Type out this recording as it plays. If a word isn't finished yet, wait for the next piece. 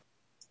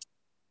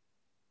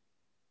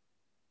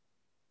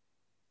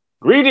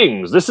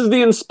Greetings, this is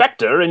the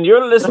Inspector, and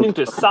you're listening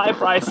to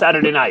Sci-Fi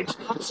Saturday Night,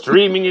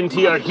 streaming into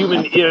your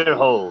human ear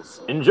holes.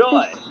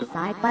 Enjoy!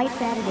 Sci-Fi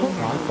Saturday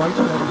Night. Sci-Fi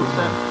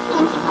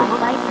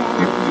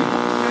Saturday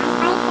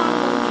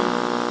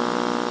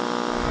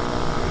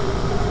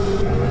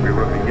Night. We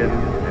will begin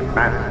a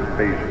mass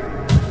invasion.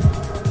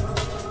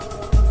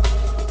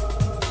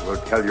 We'll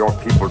tell your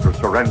people to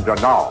surrender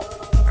now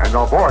and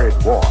avoid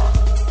war.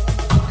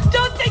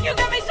 Don't think you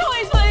get me so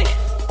easily!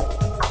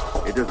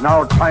 It is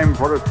now time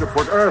for us to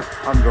put Earth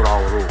under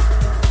our rule.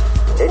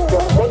 It's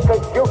your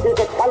sacred duty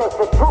to tell us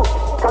the truth.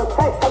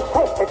 Confess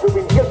that you've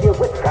been guilty of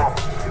witchcraft.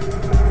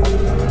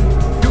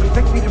 You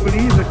expect me to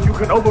believe that you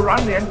can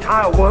overrun the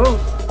entire world?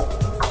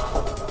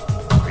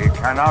 We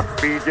cannot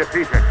be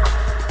defeated.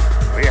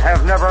 We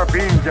have never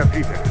been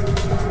defeated.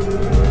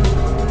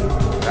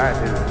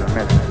 That is the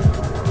message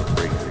to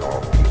bring your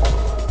people.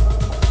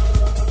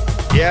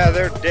 Yeah,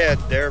 they're dead.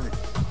 They're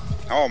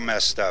all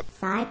messed up.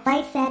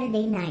 Sci-Fi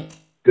Saturday Night.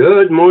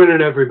 Good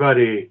morning,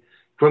 everybody.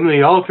 From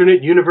the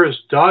alternate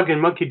universe dog and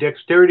monkey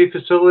dexterity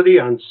facility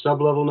on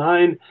Sublevel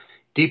 9,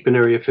 deep in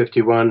Area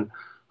 51.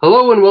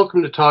 Hello and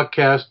welcome to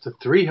TalkCast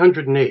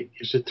 308.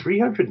 Is it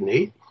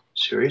 308?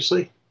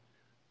 Seriously?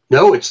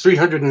 No, it's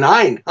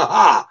 309.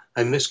 Ha-ha!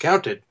 I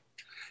miscounted.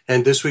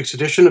 And this week's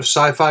edition of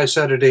Sci-Fi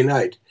Saturday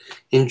Night.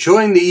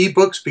 Enjoying the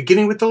ebooks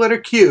beginning with the letter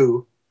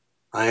Q,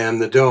 I am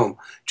the Dome.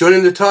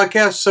 Joining the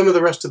TalkCast, some of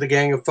the rest of the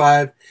Gang of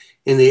Five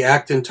in the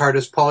Acton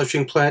TARDIS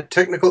polishing plant,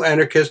 technical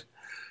anarchist,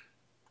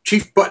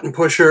 chief button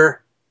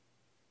pusher,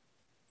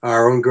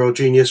 our own girl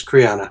genius,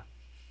 Kriana.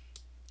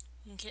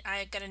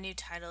 I got a new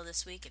title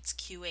this week. It's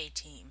QA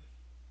Team.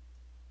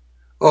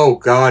 Oh,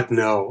 God,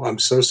 no. I'm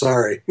so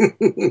sorry.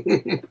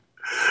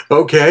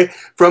 Okay.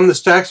 From the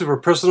stacks of her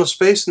personal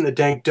space in the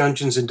Dank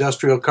Dungeons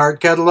industrial card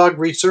catalog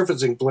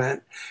resurfacing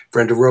plant,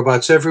 friend of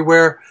robots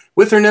everywhere,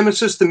 with her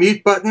nemesis, the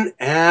mute button,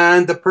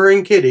 and the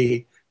purring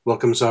kitty,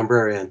 welcome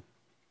Zombrarian.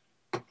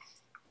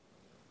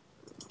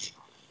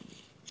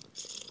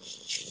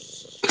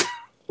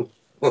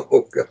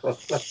 Oh, God.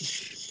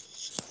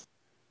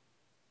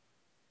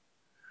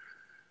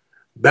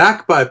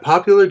 Back by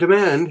popular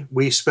demand,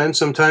 we spend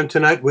some time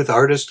tonight with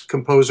artist,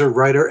 composer,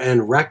 writer,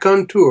 and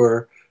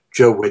raconteur,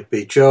 Joe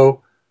Whitby.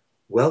 Joe,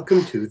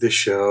 welcome to the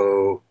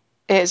show.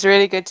 It's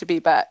really good to be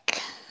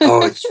back.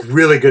 Oh, it's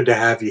really good to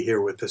have you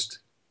here with us.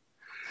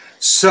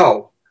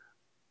 So,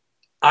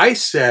 I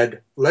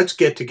said, let's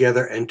get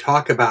together and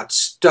talk about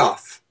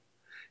stuff.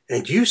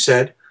 And you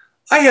said,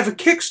 I have a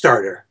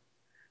Kickstarter.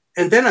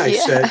 And then I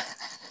said,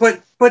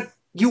 but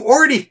you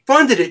already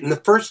funded it in the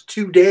first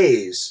 2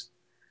 days.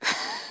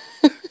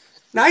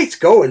 Nice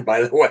going,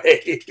 by the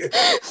way.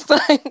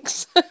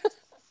 Thanks.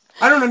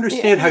 I don't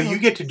understand how you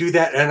get to do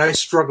that, and I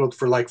struggled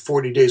for like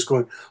 40 days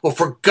going, oh,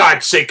 for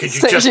God's sake, could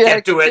you just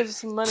get to it?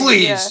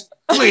 Please,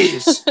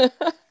 please.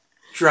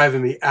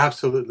 Driving me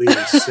absolutely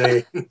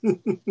insane.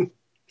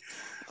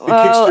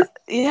 Well,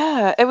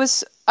 yeah, it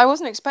was, I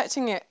wasn't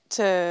expecting it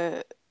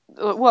to,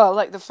 well,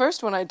 like the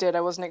first one I did,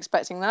 I wasn't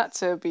expecting that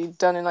to be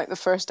done in like the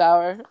first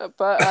hour,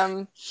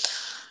 but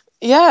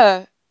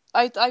yeah,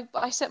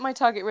 I set my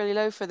target really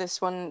low for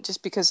this one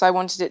just because I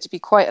wanted it to be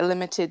quite a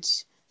limited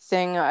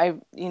thing. I,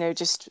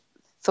 just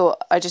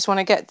thought I just want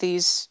to get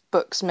these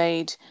books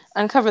made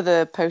and cover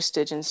the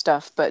postage and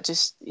stuff, but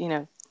just,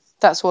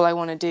 that's all I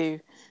want to do.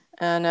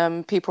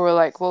 And people were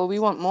like, well, we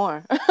want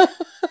more.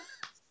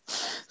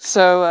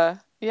 So,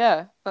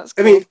 yeah, that's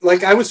cool. I mean,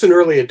 like, I was an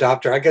early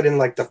adopter. I got in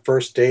like the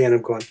first day and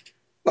I'm going,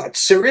 what,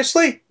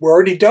 seriously? We're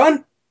already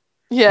done?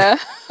 Yeah.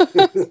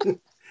 The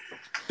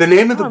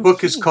name of the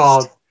book is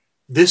called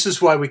This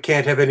Is Why We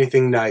Can't Have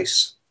Anything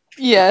Nice.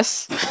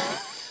 Yes.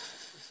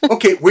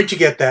 Okay, where'd you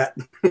get that?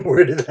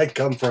 Where did that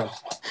come from?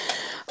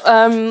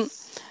 Well,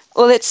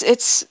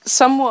 it's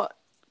somewhat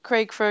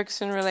Craig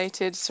Ferguson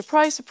related.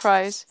 Surprise,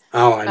 surprise.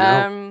 Oh, I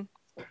know.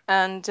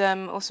 And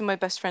also my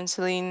best friend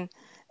Celine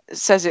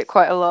says it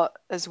quite a lot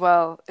as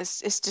well.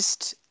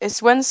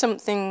 It's when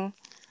something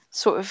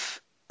sort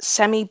of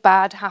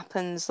semi-bad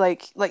happens,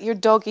 like your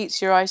dog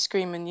eats your ice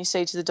cream and you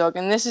say to the dog,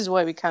 and this is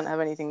why we can't have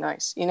anything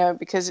nice,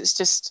 because it's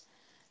just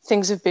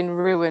things have been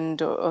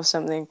ruined or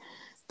something.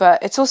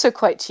 But it's also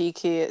quite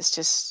cheeky. It's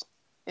just,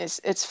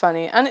 it's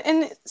funny. And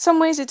in some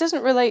ways it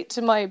doesn't relate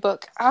to my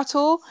book at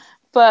all,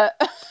 but...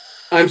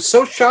 I'm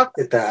so shocked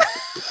at that.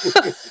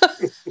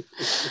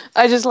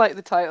 I just like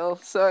the title.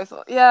 So I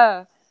thought,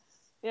 yeah,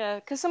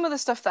 because some of the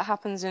stuff that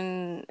happens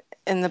in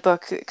the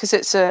book, because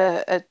it's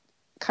a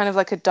kind of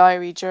like a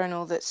diary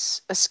journal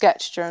that's a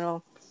sketch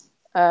journal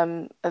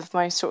of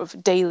my sort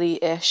of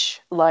daily-ish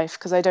life,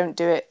 because I don't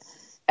do it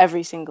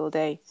every single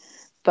day.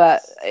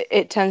 But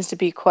it tends to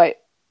be quite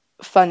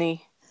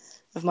funny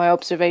of my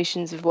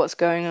observations of what's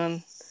going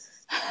on.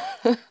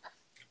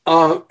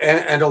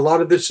 And a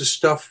lot of this is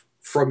stuff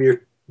from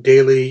your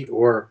daily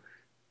or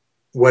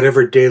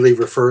whatever daily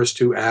refers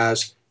to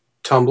as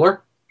Tumblr?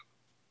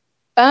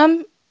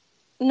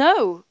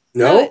 No.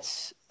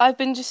 I've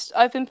been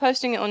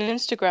posting it on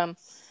Instagram.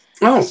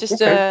 Oh, it's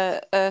just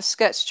a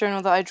sketch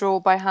journal that I draw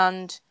by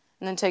hand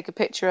and then take a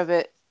picture of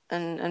it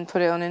and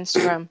put it on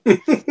Instagram.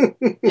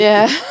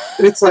 Yeah.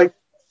 It's like,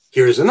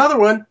 here's another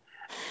one.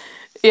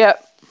 Yeah.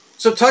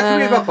 So talk to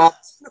me about Bob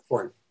the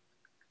Unicorn.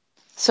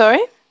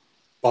 Sorry?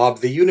 Bob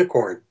the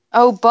Unicorn.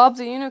 Oh, Bob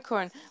the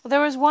Unicorn. Well,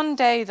 there was one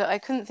day that I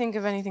couldn't think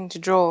of anything to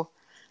draw.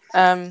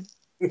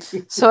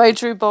 So I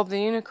drew Bob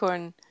the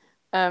Unicorn,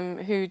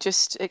 who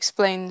just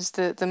explains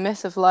the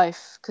myth of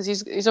life, because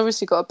he's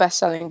obviously got a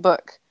best-selling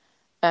book.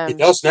 He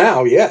does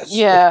now, yes.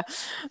 Yeah,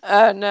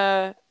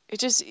 and he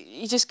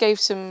just gave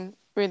some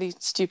really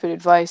stupid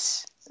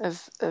advice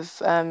of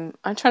I'm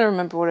trying to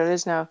remember what it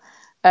is now.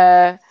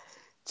 To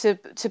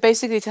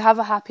basically to have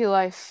a happy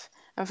life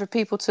and for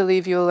people to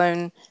leave you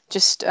alone,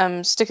 just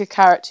stick a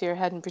carrot to your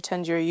head and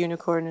pretend you're a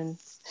unicorn,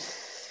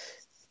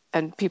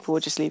 and people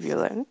will just leave you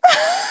alone.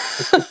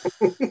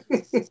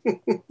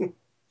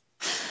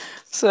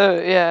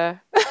 So yeah.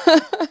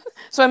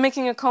 So I'm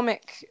making a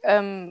comic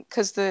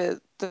because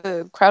the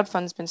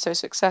crowdfund's been so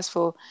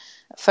successful.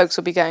 Folks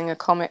will be getting a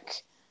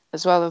comic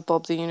as well of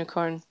Bob the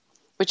Unicorn,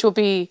 which will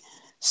be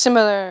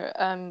similar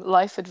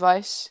life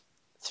advice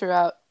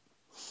throughout.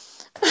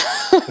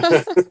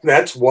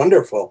 That's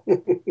wonderful.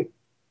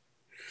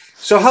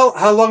 So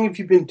how long have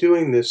you been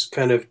doing this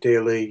kind of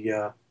daily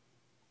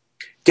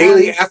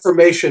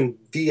affirmation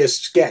via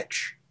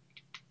sketch?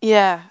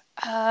 Yeah,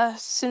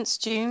 since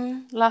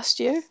June last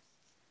year.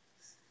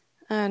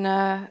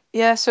 And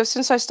so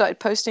since I started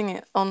posting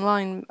it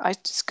online, I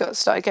just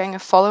started getting a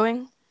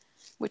following,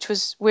 which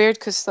was weird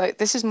because like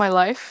this is my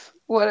life.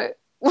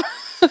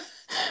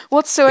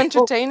 What's so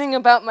entertaining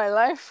about my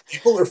life?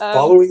 People are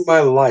following my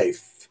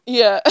life.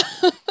 Yeah.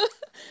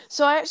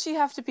 So I actually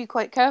have to be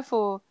quite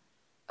careful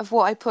of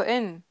what I put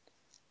in,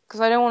 because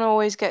I don't want to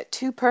always get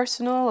too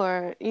personal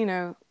or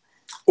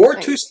or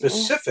too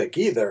specific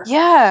either.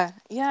 Yeah.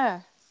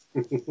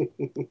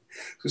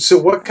 So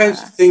what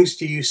kinds of things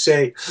do you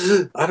say,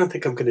 I don't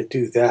think I'm going to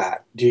do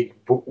that? Does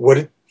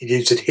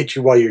it hit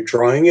you while you're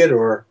drawing it,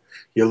 or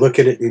you look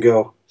at it and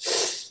go,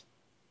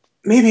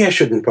 maybe I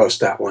shouldn't post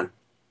that one?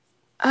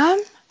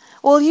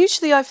 Well,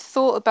 usually I've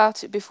thought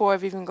about it before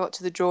I've even got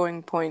to the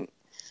drawing point.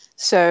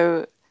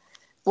 So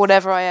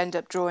whatever I end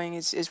up drawing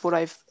is what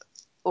I've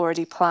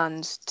already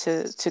planned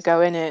to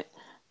go in it.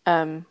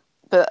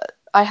 But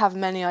I have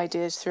many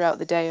ideas throughout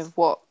the day of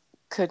what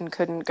could and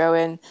couldn't go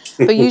in,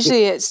 but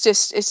usually it's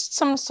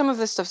some of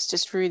the stuff's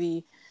just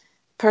really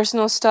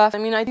personal stuff. I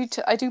mean, I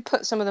do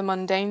put some of the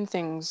mundane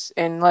things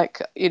in,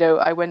 like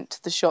I went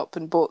to the shop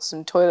and bought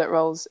some toilet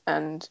rolls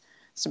and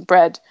some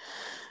bread,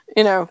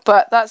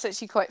 but that's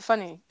actually quite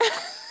funny.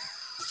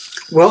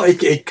 Well,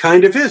 it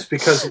kind of is,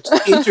 because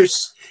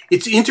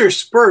it's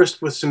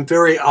interspersed with some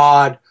very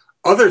odd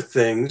other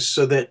things,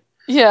 so that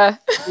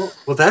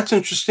well that's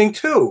interesting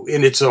too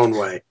in its own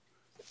way.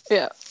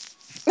 Yeah.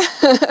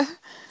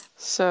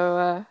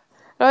 So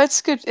no,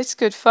 it's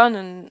good fun,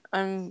 and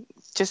I'm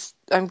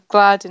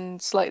glad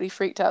and slightly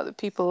freaked out that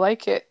people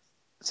like it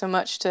so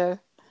much to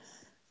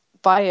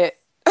buy it.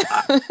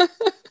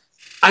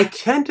 I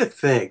tend to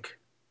think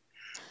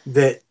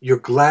that you're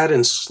glad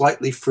and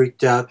slightly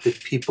freaked out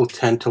that people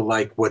tend to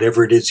like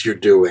whatever it is you're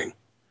doing.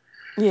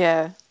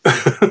 Yeah.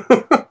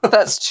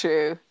 That's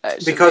true,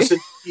 actually. Because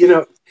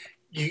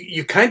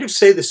you kind of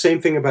say the same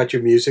thing about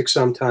your music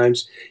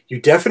sometimes. You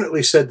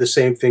definitely said the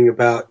same thing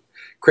about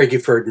Craigie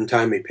Ferd and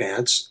Tommy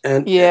Pants,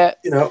 and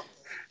yet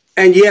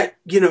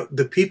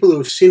the people who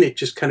have seen it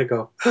just kind of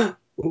go,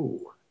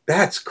 "Ooh,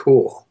 that's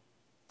cool."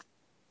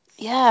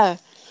 Yeah,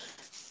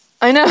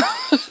 I know.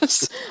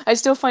 I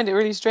still find it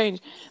really strange,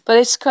 but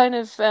it's kind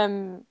of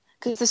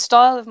because the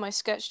style of my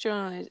sketch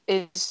journal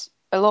is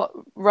a lot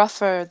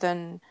rougher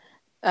than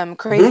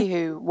Craigie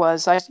Who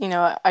was.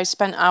 I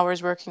spent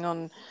hours working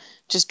on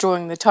just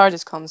drawing the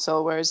TARDIS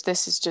console, whereas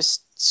this is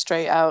just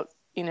straight out.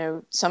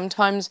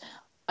 Sometimes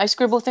I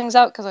scribble things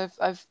out because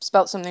I've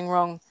spelt something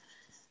wrong,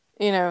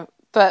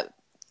 but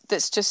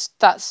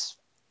that's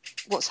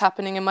what's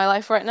happening in my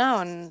life right now,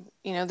 and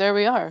there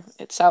we are.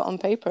 It's out on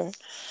paper.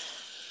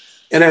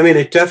 And I mean,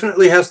 it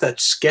definitely has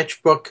that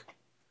sketchbook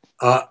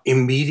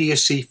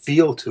immediacy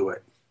feel to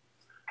it.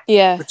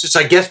 Yeah. Which is,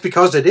 I guess,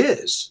 because it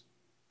is.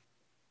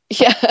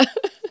 Yeah.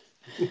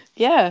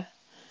 Yeah.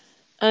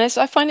 And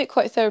I find it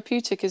quite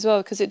therapeutic as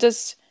well, because it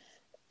does,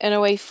 in a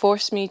way,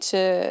 force me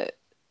to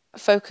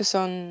focus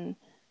on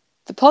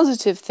the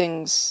positive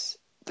things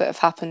that have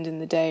happened in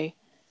the day.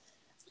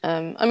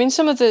 I mean,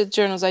 some of the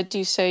journals I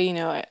do say,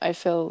 I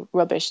feel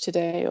rubbish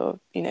today, or,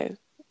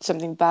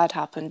 something bad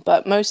happened.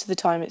 But most of the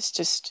time it's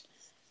just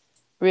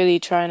really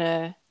trying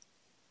to,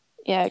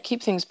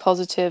 keep things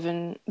positive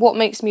and what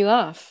makes me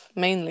laugh,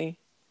 mainly.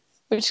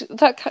 Which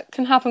that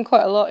can happen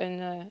quite a lot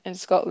in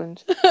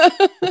Scotland.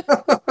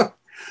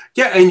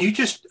 Yeah, and you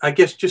I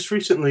guess just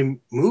recently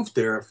moved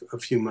there a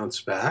few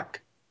months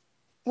back.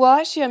 Well,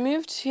 actually, I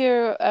moved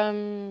here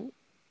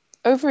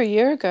over a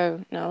year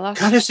ago now.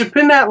 God, has it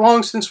been that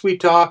long since we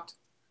talked?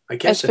 I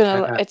guess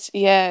it's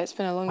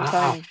been a long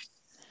time.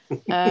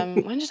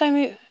 When did I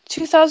move?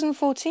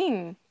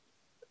 2014.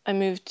 I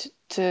moved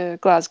to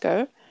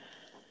Glasgow,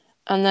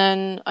 and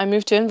then I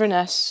moved to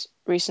Inverness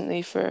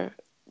recently for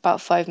about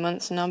 5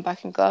 months, and now I'm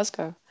back in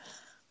Glasgow.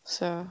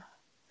 So,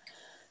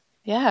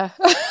 yeah.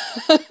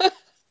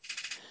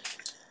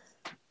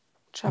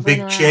 Traveling Big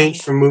around.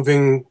 change from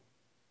moving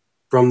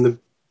from the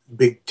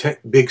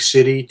big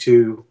city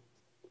to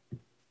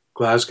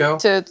Glasgow?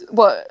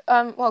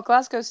 Well,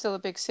 Glasgow's still a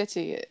big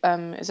city.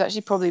 It's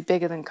actually probably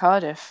bigger than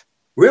Cardiff.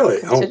 Really?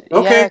 Okay.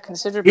 Yeah,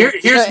 considerably.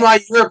 Here's my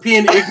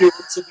European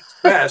ignorance at its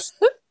best.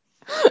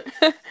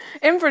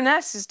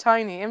 Inverness is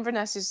tiny.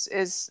 Inverness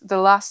is the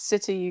last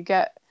city you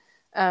get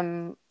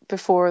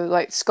before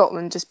like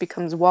Scotland just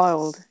becomes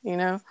wild, you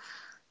know?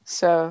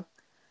 So,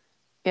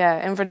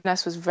 yeah,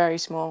 Inverness was very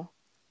small,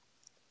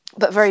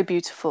 but very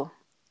beautiful,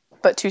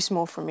 but too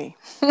small for me.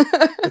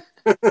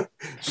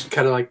 It's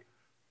kind of like,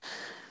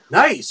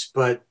 nice,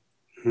 but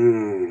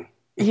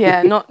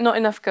yeah, not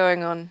enough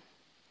going on.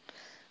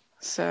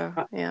 So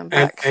yeah, I'm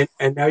back.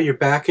 And now you're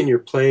back and you're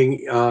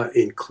playing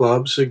in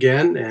clubs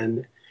again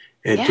and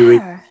Yeah. doing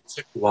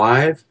music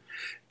live.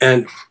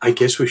 And I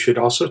guess we should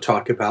also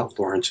talk about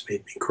Lawrence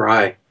Made Me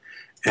Cry.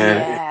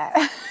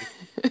 And,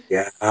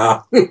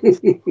 yeah.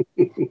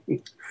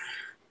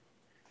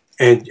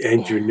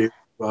 and your new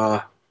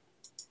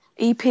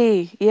EP.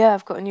 Yeah,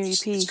 I've got a new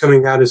EP. It's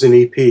coming out as an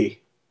EP.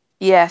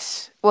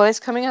 Yes. Well, it's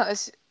coming out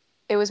as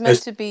it was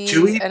meant to be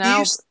two an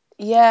album. EPs?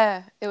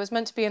 Yeah, it was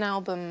meant to be an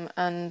album,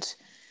 and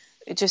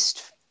it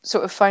just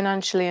sort of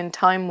financially and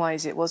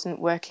time-wise, it wasn't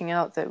working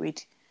out that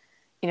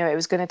it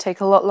was going to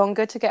take a lot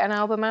longer to get an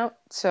album out.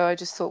 So I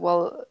just thought,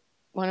 well,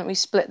 why don't we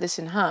split this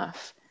in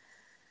half?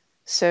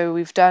 So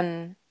we've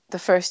done the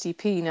first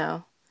EP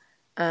now,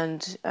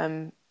 and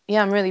I'm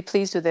really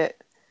pleased with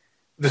it.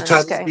 The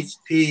title of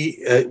the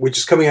EP, which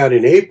is coming out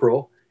in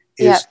April,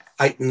 is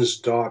Titan's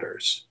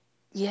Daughters.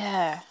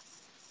 Yeah.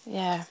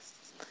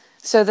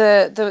 So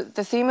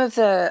the theme of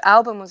the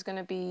album was going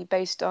to be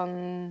based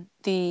on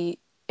the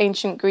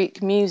ancient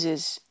Greek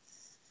muses.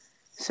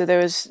 So there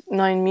was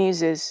 9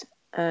 muses,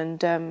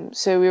 and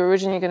so we were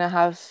originally going to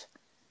have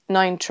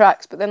 9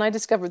 tracks, but then I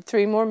discovered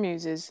 3 more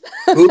muses.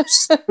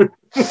 Oops. So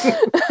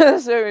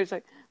it was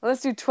like, well,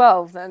 let's do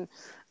 12 then.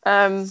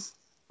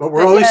 But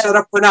we're only set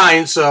up for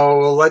 9,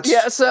 so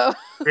let's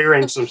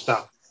rearrange some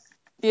stuff.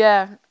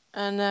 Yeah,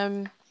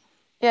 and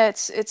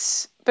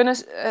it's been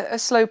a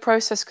slow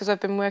process because I've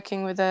been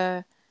working with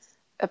a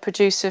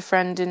producer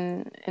friend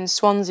in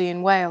Swansea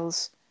in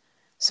Wales.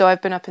 So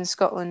I've been up in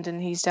Scotland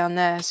and he's down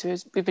there. So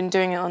we've been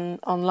doing it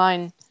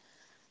online,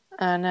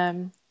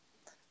 and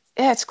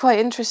it's quite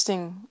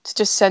interesting to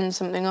just send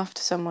something off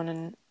to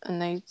someone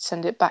and they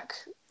send it back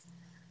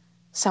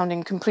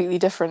sounding completely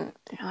different.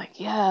 You're like,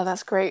 yeah,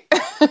 that's great.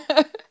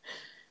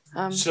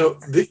 So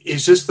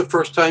is this the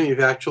first time you've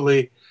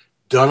actually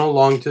done a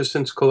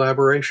long-distance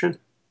collaboration?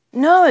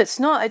 No, it's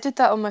not. I did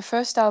that on my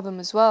first album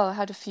as well. I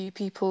had a few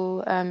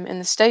people in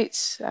the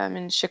States,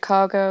 in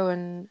Chicago,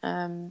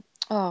 and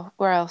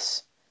where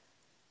else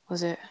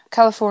was it?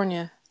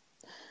 California.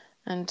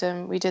 And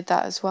we did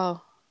that as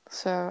well.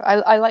 So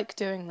I like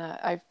doing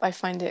that. I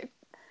find it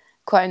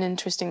quite an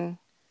interesting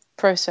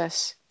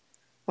process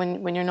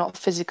when you're not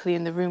physically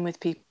in the room with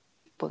people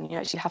and you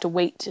actually have to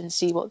wait and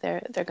see what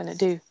they're going to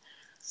do.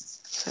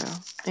 So,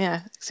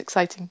 yeah, it's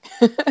exciting.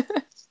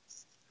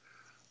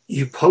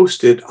 You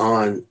posted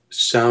on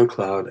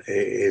SoundCloud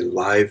a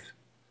live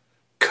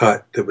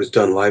cut that was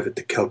done live at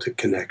the Celtic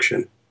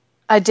Connection.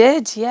 I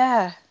did,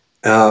 yeah.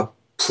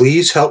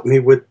 Please help me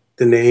with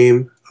the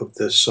name of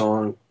the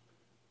song.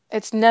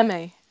 It's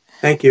Neme.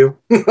 Thank you.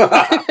 Because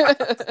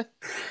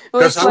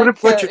I would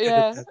have butchered it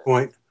yeah. at that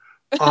point.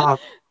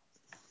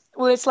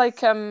 Well, it's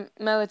like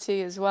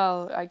Melody as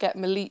well. I get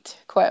Melit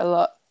quite a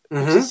lot.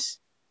 Mm-hmm.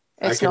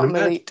 It's not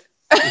Melit.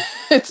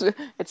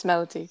 it's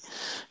Melody.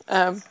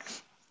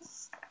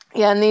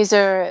 Yeah, and these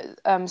are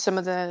some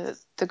of the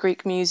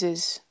Greek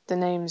muses, the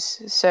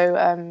names. So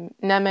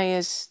Neme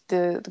is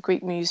the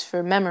Greek muse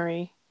for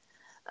memory,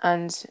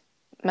 and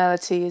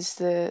Melody is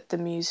the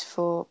muse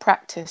for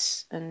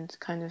practice and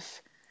kind of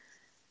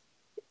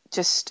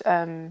just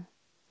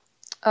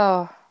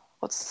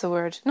what's the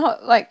word?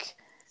 Not like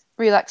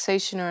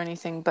relaxation or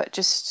anything, but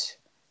just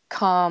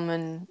calm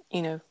and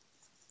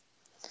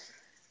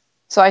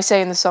So I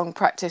say in the song,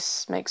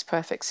 practice makes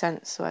perfect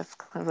sense. So I've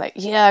kind of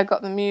I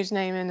got the muse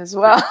name in as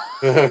well.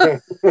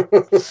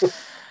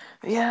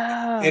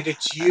 Yeah. And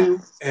it's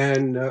you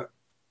and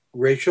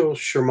Rachel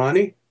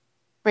Shermani?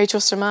 Rachel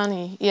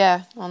Shermani,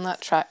 yeah, on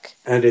that track.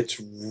 And it's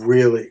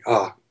really,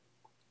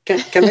 can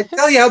I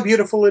tell you how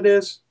beautiful it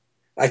is?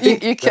 I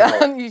think you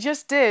can. You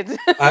just did.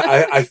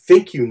 I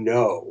think you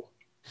know,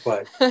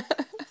 but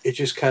it's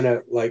just kind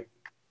of like,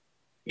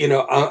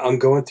 I'm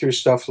going through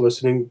stuff,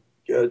 listening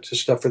to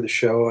stuff for the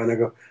show, and I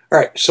go, all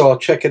right, so I'll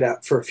check it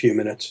out for a few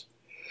minutes.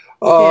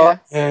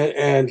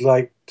 And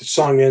like the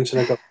song ends,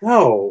 and I go,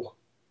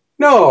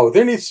 no,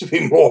 there needs to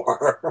be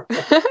more.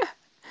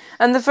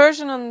 And the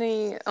version on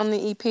the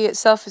EP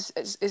itself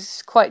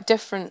is quite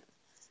different.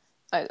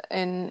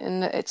 In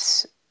that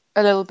it's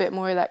a little bit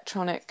more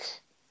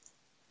electronic.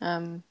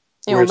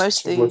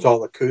 Mostly it's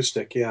all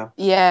acoustic, yeah.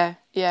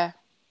 Yeah.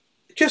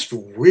 Just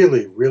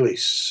really, really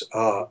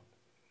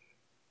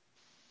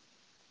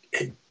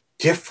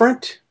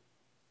different.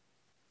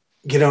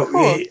 You know,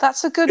 Cool.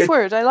 That's a good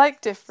word. I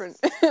like different.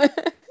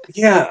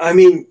 Yeah, I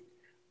mean,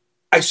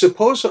 I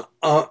suppose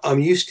I'm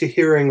used to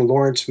hearing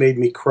Lawrence Made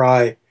Me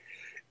Cry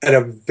at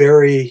a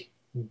very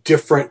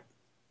different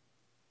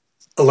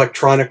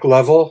electronic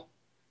level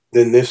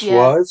than this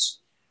was.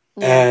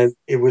 And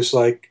it was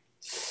like,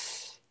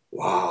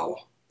 wow.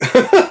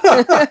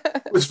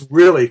 It was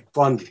really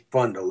fun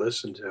to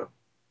listen to.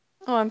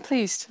 Oh, I'm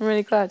pleased. I'm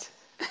really glad.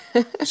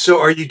 So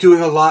are you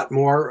doing a lot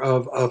more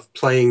of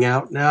playing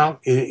out now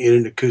in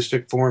an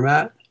acoustic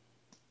format?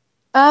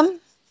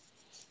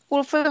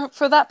 Well,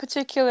 for that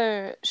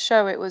particular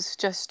show, it was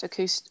just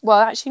acoustic. Well,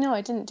 actually, no,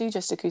 I didn't do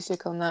just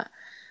acoustic on that.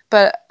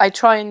 But I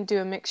try and do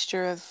a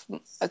mixture of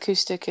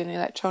acoustic and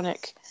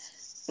electronic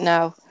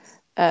now.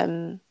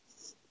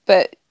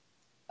 But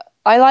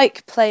I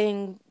like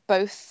playing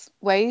both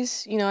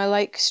ways. You know, I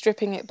like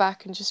stripping it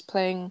back and just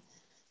playing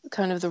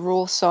kind of the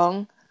raw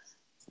song.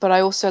 But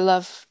I also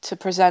love to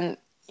present,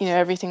 you know,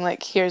 everything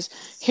like here's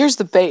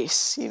the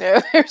bass, you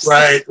know.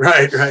 Right.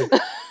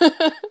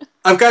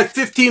 I've got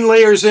 15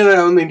 layers in. I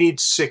only need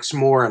 6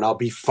 more, and I'll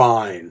be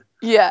fine.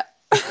 Yeah.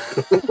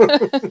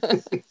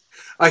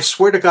 I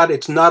swear to God,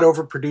 it's not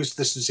overproduced.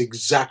 This is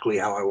exactly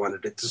how I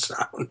wanted it to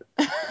sound.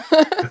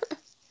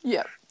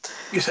 Yeah.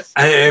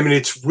 I mean,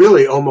 it's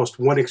really almost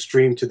one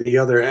extreme to the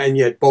other, and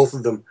yet both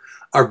of them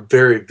are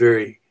very,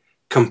 very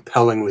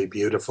compellingly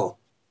beautiful.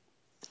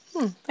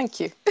 Thank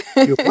you.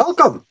 You're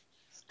welcome.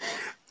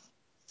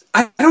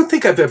 I don't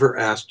think I've ever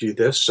asked you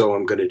this, so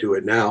I'm going to do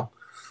it now.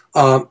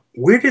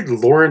 Where did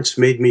Lawrence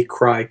Made Me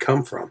Cry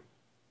come from?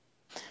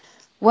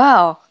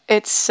 Well,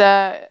 it's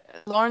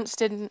Lawrence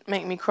didn't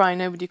make me cry.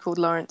 Nobody called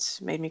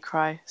Lawrence made me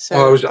cry.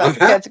 So I'm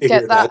happy to get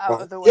hear that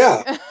out of the way.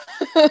 Yeah.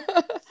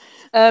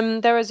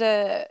 There was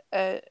a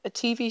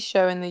TV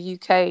show in the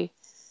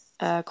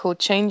UK called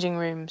Changing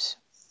Rooms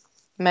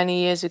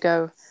many years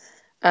ago,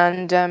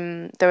 and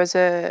there was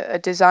a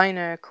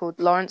designer called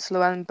Lawrence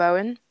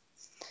Llewellyn-Bowen,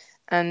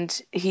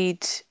 and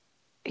he'd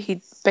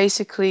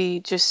basically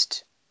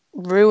just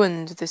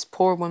ruined this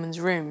poor woman's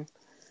room.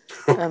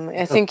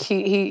 I think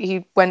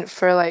he went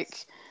for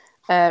like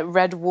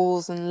red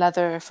walls and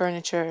leather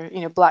furniture,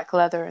 you know, black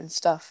leather and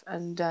stuff,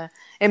 and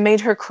it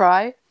made her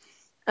cry.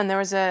 And there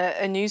was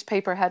a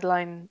newspaper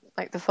headline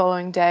like the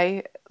following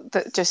day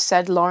that just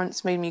said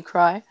Lawrence Made Me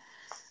Cry,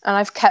 and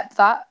I've kept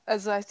that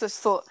as I just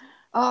thought,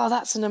 oh,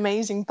 that's an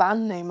amazing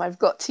band name. I've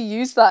got to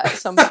use that at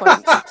some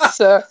point.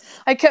 So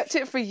I kept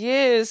it for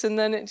years, and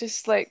then it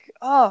just like,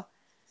 oh,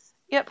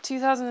 yep,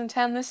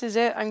 2010, this is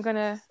it. I'm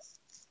gonna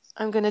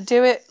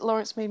do it.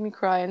 Lawrence Made Me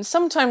Cry. And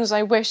sometimes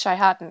I wish I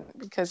hadn't,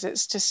 because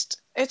it's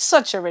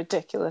such a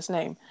ridiculous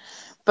name.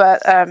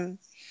 But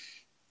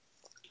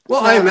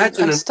well, I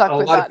imagine I'm stuck a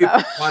with lot that of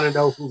people now. want to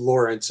know who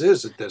Lawrence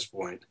is at this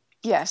point.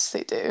 Yes,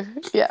 they do.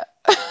 Yeah.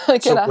 I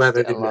get So asked glad I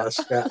it a didn't lot.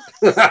 ask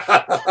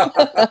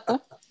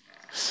that.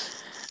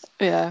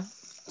 Yeah.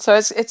 So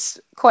it's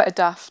quite a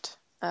daft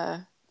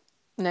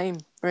name,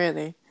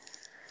 really.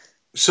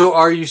 So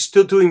are you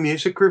still doing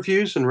music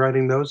reviews and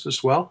writing those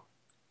as well?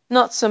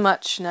 Not so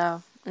much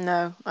now.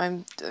 No,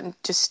 I'm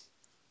just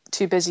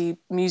too busy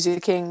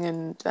musicking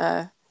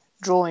and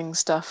drawing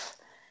stuff.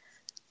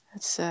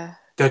 That's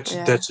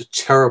a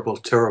terrible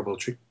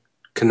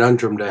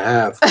conundrum to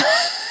have.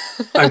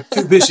 I'm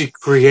too busy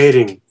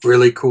creating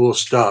really cool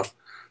stuff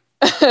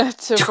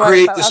to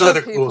create this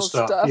other cool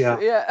stuff.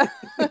 Yeah.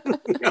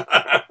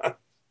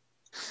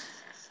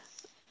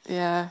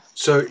 Yeah.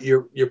 So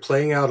you're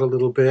playing out a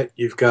little bit.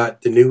 You've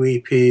got the new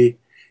EP.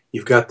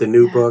 You've got the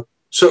new book.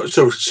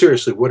 So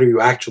seriously, what are you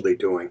actually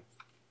doing?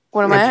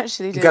 What am I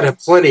actually doing? You've got to have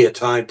plenty of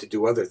time to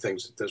do other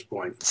things at this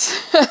point.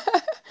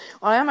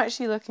 Well, I am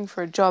actually looking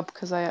for a job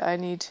because I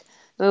need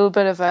a little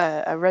bit of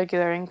a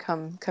regular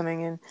income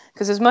coming in.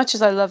 Because as much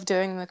as I love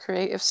doing the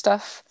creative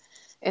stuff,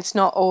 it's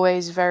not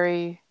always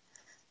very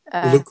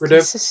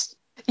lucrative.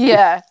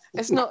 Yeah,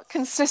 it's not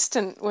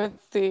consistent with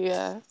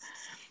the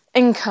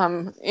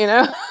income, you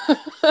know.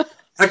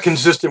 Not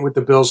consistent with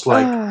the bills,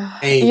 like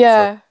paying.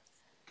 Yeah.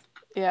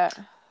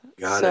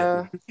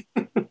 Got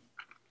it.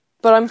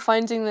 But I'm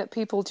finding that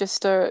people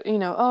just are, you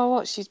know, oh,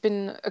 what, she's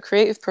been a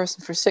creative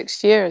person for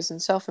 6 years and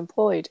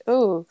self-employed.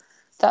 Oh,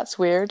 that's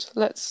weird.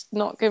 Let's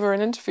not give her an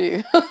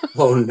interview.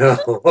 Oh, no.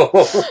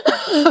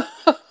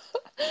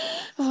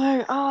 I'm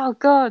like, oh,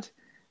 God,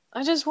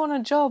 I just want a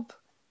job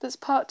that's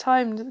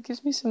part-time that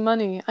gives me some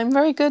money. I'm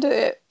very good at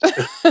it.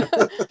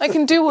 I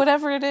can do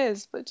whatever it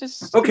is, but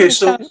just okay,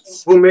 so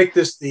we'll make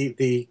this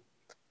the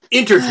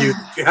interview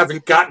that you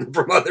haven't gotten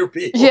from other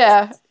people.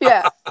 Yeah.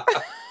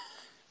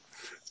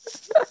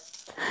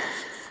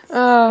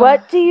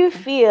 What do you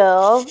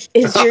feel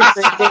is your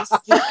greatest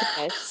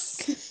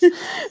weakness?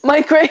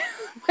 My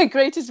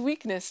greatest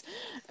weakness.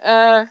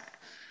 Oh,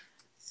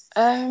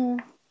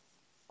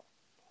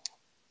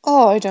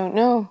 I don't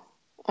know.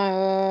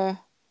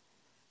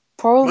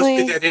 Probably.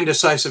 Must be that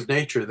indecisive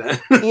nature then.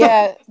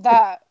 Yeah,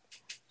 that.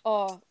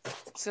 Oh,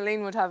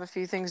 Celine would have a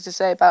few things to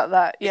say about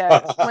that.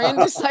 Yeah, my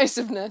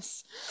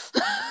indecisiveness.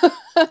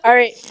 All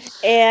right,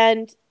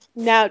 and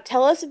Now,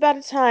 tell us about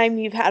a time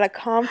you've had a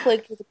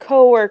conflict with a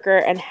coworker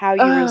and how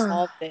you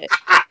resolved it.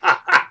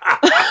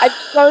 I'm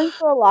going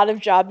for a lot of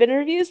job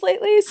interviews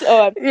lately,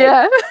 so I'm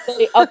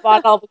really up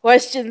on all the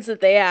questions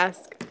that they ask.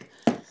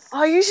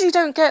 I usually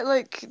don't get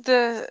like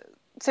the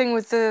thing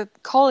with the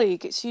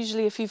colleague. It's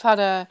usually if you've had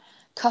a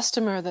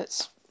customer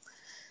that's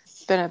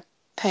been a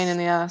pain in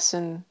the ass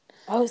and.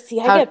 Oh, see,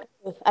 I get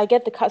both. I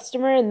get the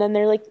customer, and then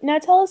they're like, "Now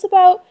tell us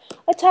about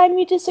a time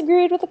you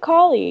disagreed with a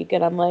colleague,"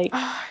 and I'm like.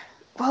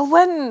 Well,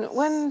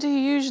 when do you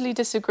usually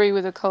disagree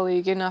with a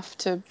colleague enough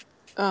to?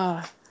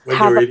 When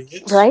you're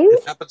idiots, right?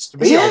 It happens to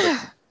me.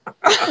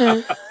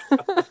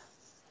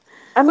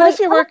 I'm like,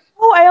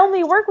 I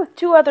only work with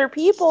 2 other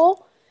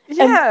people.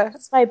 Yeah, and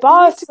it's my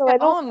boss, so I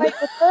don't fight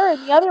with her,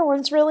 and the other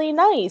one's really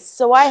nice,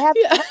 so I have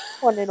to have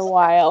one in a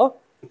while.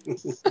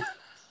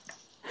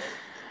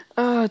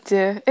 Oh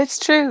dear, it's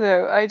true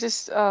though. I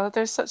just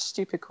there's such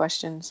stupid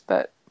questions,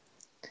 but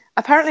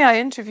apparently I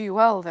interview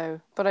well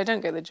though, but I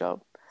don't get the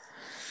job.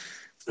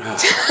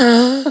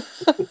 I'm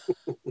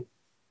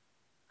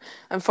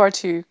far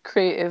too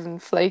creative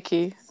and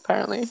flaky,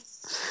 apparently.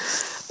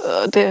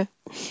 Oh dear.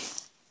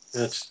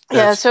 That's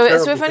so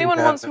if anyone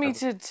wants me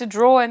to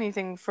draw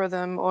anything for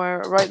them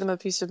or write them a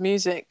piece of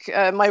music,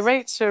 my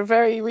rates are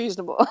very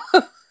reasonable.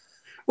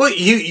 Well,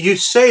 you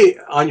say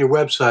on your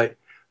website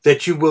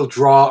that you will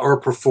draw or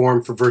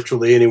perform for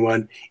virtually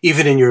anyone,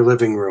 even in your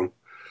living room.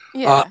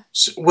 Yeah.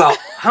 Well,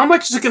 how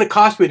much is it going to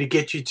cost me to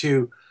get you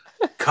to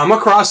come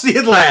across the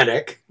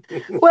Atlantic?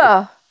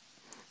 Well,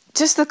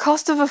 just the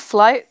cost of a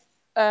flight,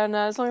 and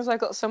as long as I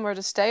got somewhere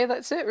to stay,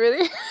 that's it,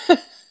 really.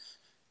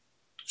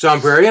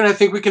 Zombrarian, I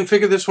think we can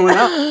figure this one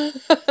out.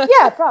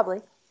 Yeah,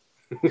 probably.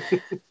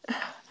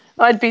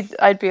 I'd be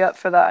up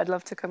for that. I'd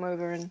love to come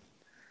over and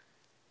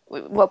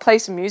play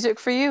some music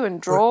for you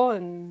and draw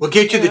and. We'll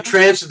get you the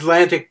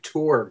transatlantic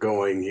tour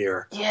going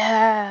here.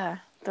 Yeah,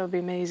 that would be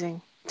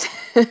amazing.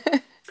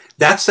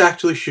 That's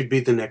actually should be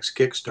the next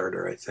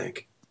Kickstarter, I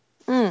think.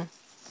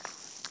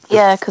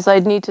 Yeah, because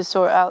I'd need to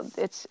sort out.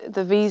 It's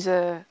the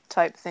visa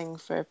type thing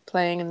for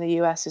playing in the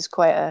US is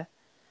quite a.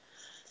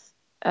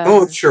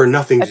 I'm sure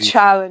nothing's a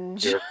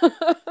challenge. If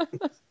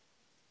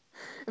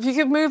you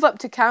could move up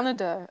to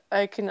Canada,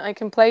 I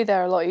can play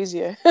there a lot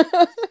easier.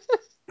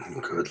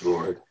 Good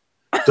Lord.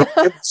 Don't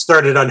get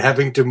started on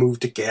having to move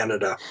to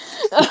Canada.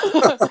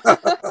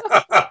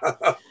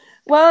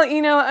 Well,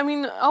 I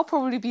mean, I'll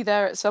probably be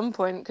there at some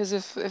point because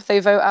if they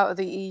vote out of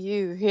the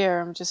EU here,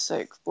 I'm just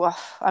like, well,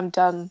 I'm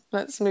done.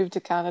 Let's move to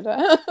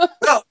Canada.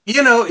 Well,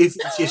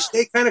 if you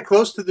stay kind of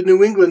close to the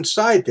New England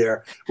side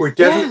there, we're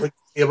definitely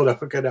able to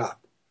hook it up.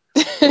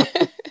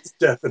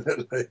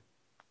 Definitely.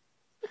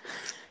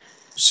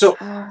 So,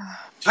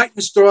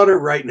 Titan's Daughter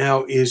right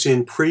now is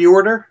in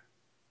pre-order.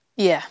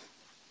 Yeah.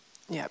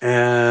 Yeah.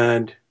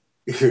 And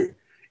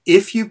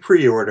if you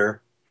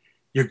pre-order,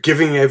 you're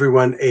giving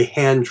everyone a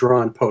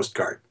hand-drawn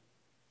postcard.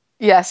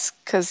 Yes,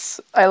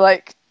 because I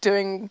like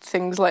doing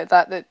things like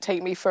that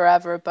take me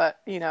forever,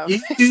 but, You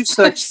do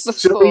such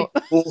silly,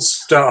 cool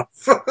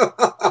stuff.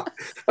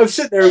 I'm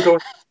sitting there and going,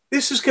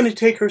 this is going to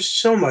take her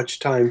so much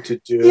time to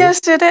do.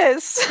 Yes, it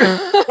is.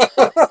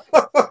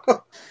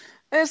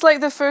 It's like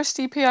the first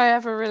EP I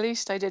ever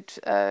released. I did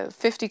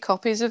 50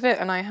 copies of it,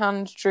 and I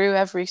hand drew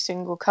every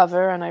single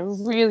cover, and I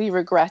really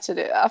regretted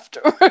it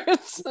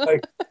afterwards.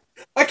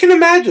 I can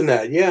imagine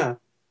that, yeah.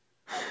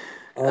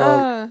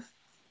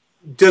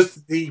 Does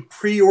the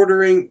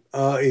pre-ordering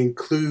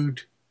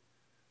include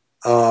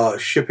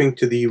shipping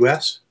to the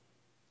U.S.?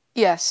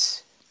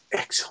 Yes.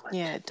 Excellent.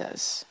 Yeah, it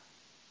does.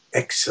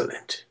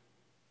 Excellent.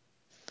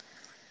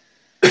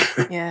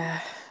 Yeah,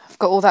 I've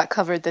got all that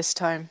covered this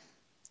time.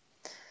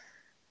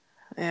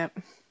 Yeah.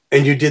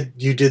 And you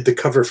did the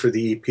cover for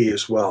the EP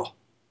as well.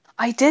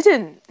 I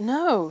didn't.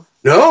 No.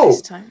 No.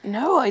 This time.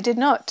 No, I did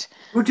not.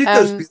 Who did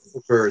those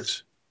beautiful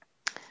birds?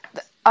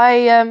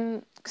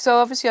 So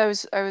obviously I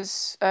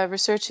was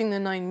researching the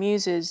 9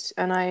 Muses,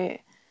 and I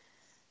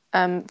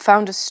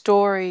found a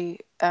story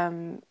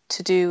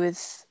to do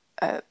with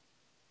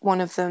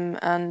one of them,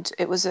 and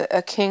it was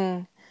a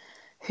king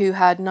who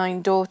had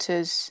 9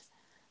 daughters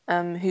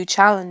who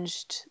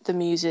challenged the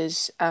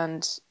Muses,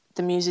 and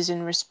the Muses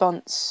in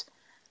response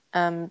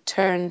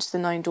turned the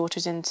 9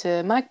 daughters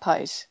into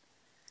magpies,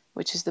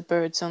 which is the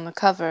birds on the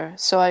cover.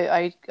 So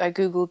I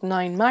googled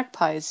 9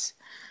 magpies,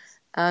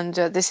 and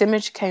this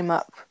image came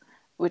up,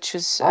 which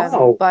was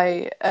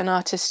by an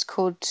artist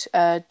called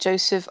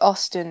Joseph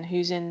Austin,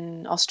 who's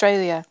in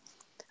Australia.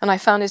 And I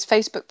found his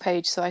Facebook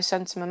page, so I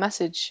sent him a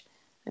message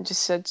and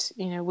just said,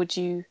 would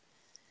you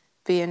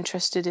be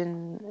interested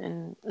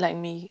in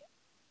letting me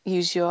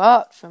use your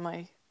art for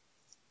my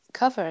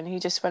cover? And he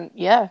just went,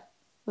 yeah,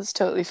 that's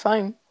totally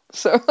fine.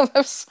 So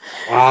that's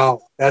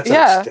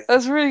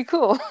that's really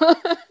cool.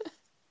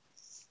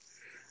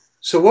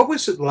 So what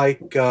was it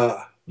like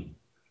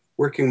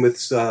working with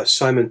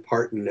Simon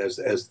Parton as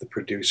the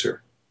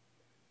producer,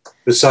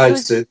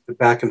 besides the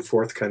back and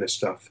forth kind of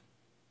stuff?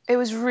 It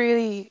was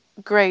really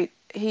great.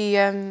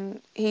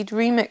 he'd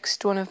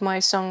remixed one of my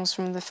songs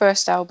from the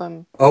first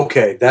album.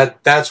 Okay,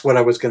 that's what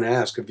I was going to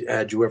ask.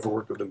 Had you ever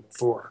worked with him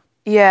before?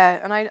 Yeah,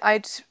 and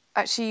I'd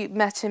actually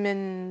met him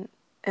in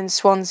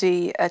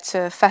Swansea at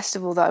a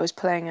festival that I was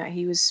playing at.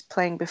 He was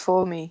playing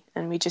before me,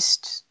 and we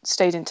just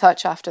stayed in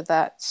touch after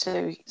that.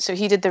 So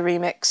he did the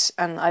remix,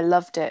 and I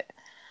loved it.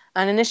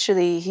 And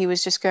initially, he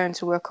was just going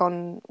to work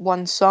on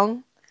one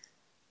song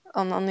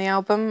on the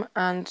album,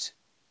 and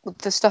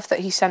the stuff that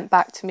he sent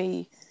back to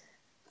me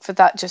for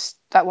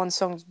that one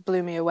song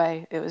blew me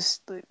away. It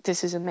was,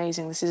 this is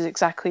amazing. This is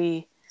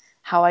exactly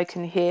how I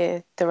can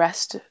hear the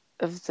rest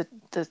of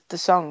the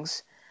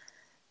songs.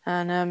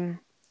 And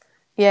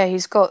yeah,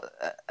 he's got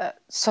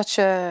such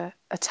a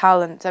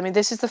talent. I mean,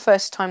 this is the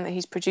first time that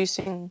he's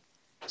producing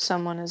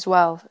someone as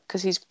well,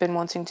 because he's been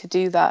wanting to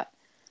do that.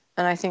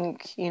 And I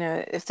think,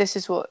 if this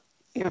is what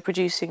you're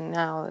producing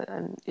now,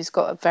 and he's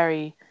got a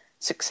very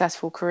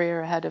successful career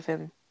ahead of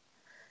him,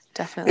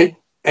 definitely.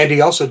 And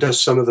he also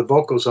does some of the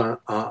vocals on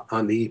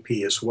the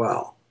EP as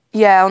well.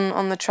 Yeah,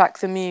 on the track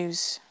 "The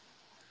Muse,"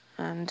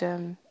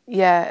 and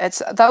yeah,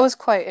 that was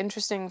quite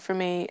interesting for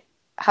me,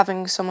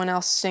 having someone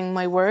else sing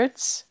my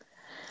words.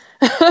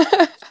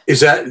 Is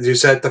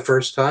that the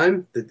first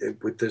time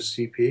with this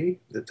EP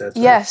that's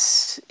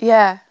yes,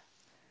 yeah.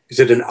 Is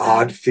it an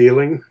odd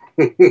feeling?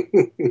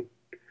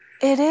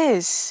 It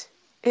is.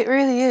 It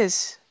really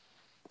is,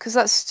 because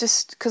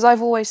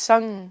I've always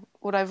sung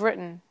what I've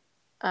written,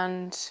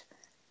 and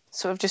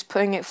sort of just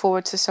putting it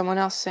forward to someone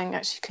else, saying,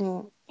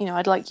 actually,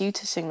 I'd like you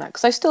to sing that,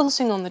 because I still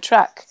sing on the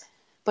track,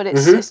 but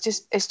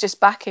it's just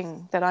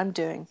backing that I'm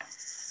doing,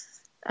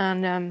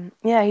 and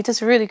yeah, he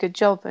does a really good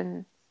job,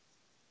 and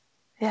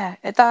yeah,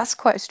 that's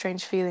quite a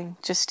strange feeling,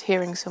 just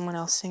hearing someone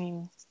else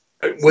singing.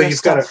 Well,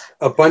 you've got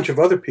a bunch of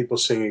other people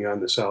singing on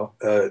this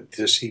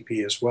EP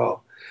as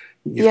well.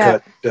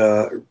 You've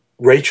got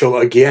Rachel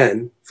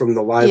again from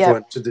the live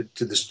one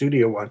to the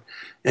studio one,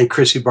 and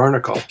Chrissy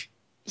Barnacle.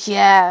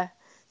 Yeah,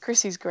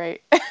 Chrissy's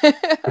great.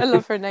 I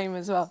love her name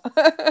as well.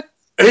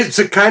 It's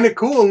a kind of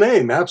cool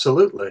name,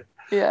 absolutely.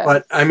 Yeah.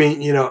 But I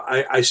mean,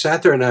 I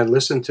sat there and I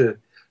listened to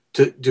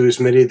do as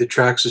many of the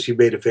tracks as you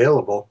made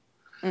available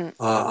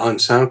on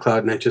SoundCloud,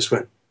 and I just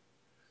went,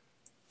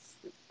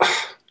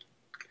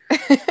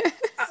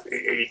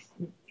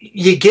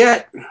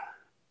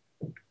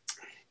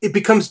 it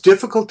becomes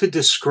difficult to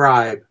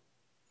describe,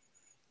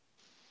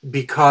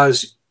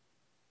 because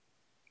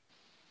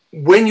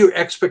when your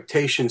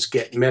expectations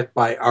get met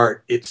by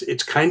art,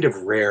 it's kind of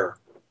rare,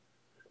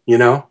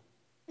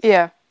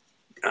 Yeah.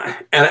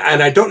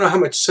 And I don't know how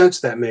much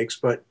sense that makes,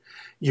 but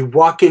you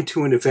walk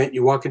into an event,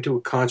 you walk into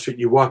a concert,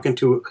 you walk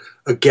into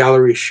a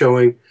gallery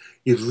showing,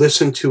 you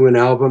listen to an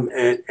album,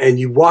 and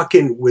you walk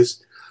in with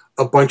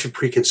a bunch of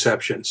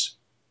preconceptions,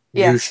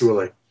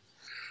 usually.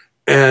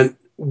 And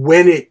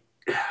when it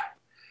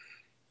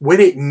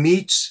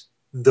meets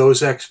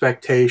those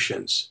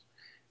expectations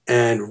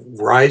and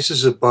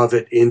rises above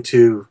it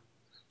into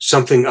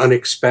something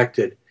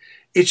unexpected,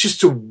 it's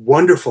just a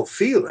wonderful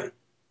feeling.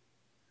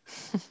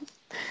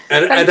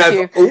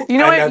 Thank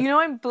you.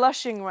 I'm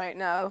blushing right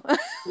now.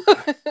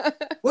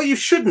 Well, you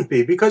shouldn't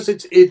be, because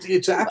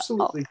it's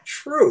absolutely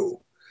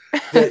true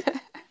that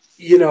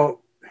your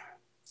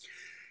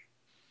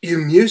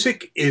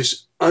music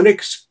is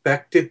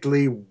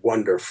unexpectedly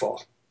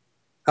wonderful.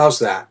 How's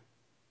that?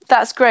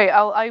 That's great.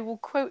 I will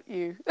quote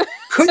you.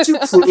 Could you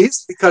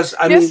please? Because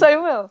yes, I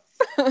will.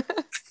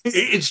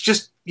 It's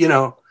just,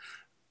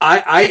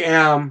 I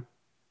am,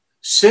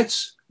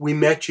 since we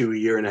met you a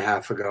year and a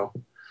half ago,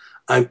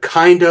 I'm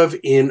kind of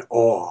in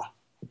awe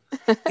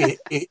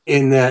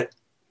in that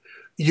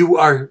you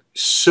are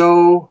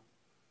so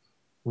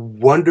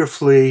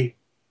wonderfully,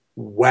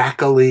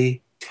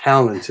 wackily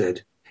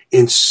talented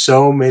in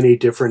so many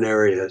different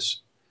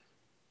areas.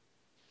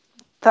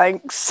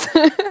 Thanks.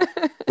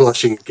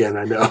 Blushing again,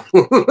 I know.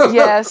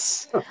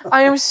 Yes.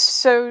 I am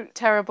so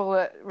terrible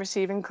at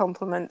receiving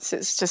compliments.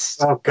 It's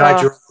just... Oh,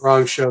 God, you're on the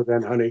wrong show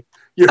then, honey.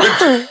 You're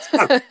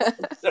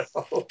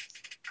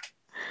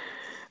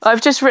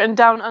I've just written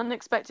down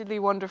unexpectedly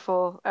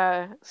wonderful.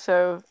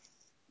 So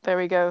there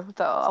we go.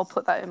 I'll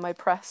put that in my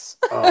press.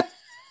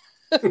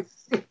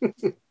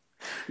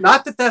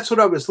 Not that that's what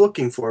I was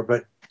looking for,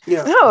 but...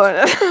 No.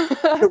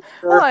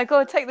 Well, I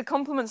got to take the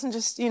compliments and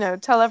just,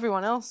 tell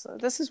everyone else,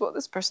 this is what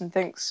this person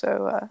thinks.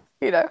 So,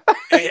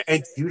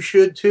 And you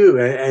should too.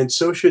 And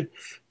so should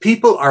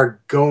people.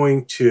 Are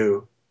going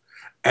to,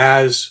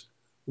 as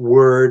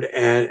word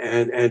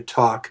and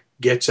talk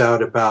gets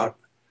out about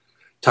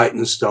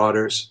Titan's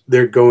Daughters,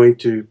 they're going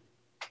to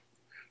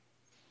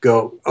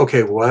go,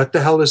 okay, what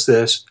the hell is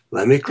this?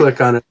 Let me click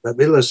on it. Let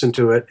me listen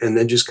to it. And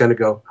then just kind of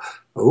go,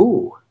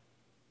 ooh,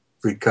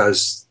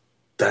 because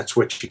that's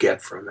what you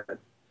get from it.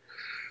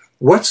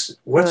 What's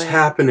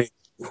happening?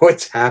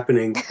 What's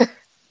happening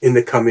in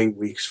the coming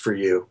weeks for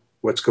you?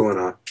 What's going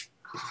on?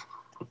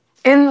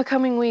 In the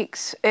coming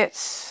weeks,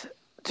 it's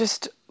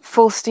just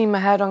full steam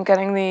ahead on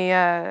getting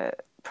the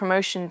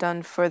promotion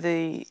done for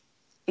the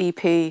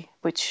EP,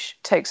 which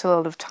takes a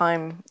lot of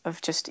time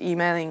of just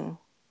emailing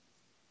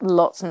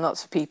lots and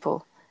lots of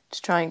people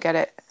to try and get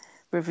it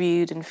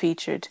reviewed and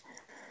featured.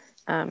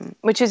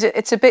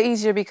 It's a bit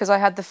easier because I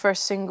had the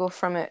first single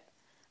from it,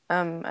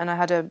 and I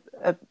had a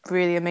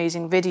really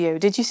amazing video.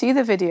 Did you see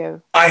the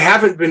video? I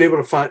haven't been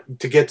able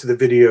to get to the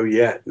video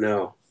yet.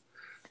 No.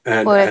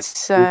 I'm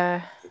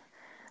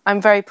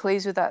very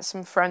pleased with that.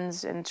 Some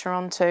friends in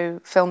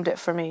Toronto filmed it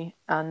for me.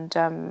 And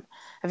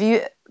have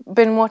you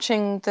been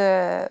watching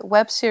the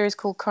web series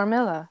called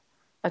Carmilla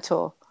at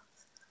all?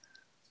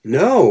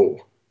 No.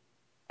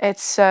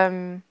 It's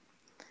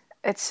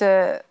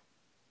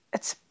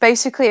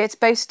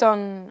based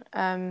on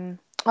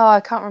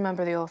I can't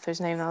remember the author's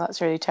name now. That's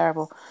really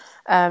terrible.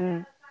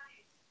 What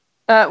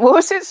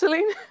was it,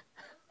 Celine?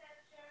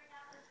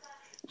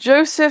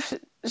 Joseph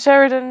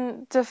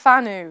Sheridan Le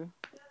Fanu.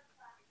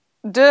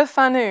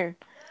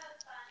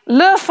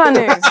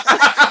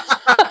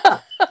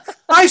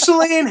 Hi,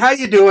 Celine. How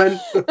you doing?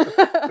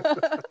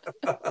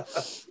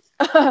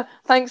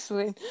 Thanks,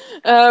 Celine.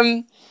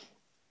 And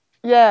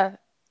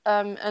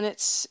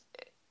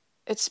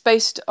it's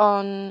based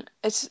on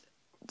it's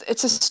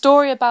a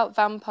story about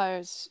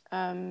vampires,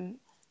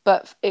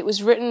 but it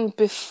was written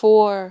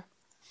before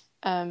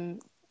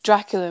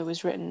Dracula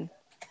was written,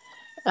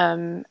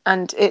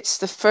 and it's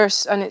the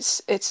first, and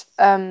it's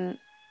a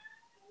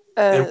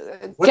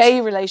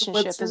gay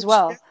relationship as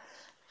well.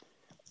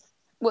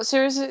 What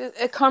series is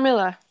it?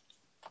 Carmilla,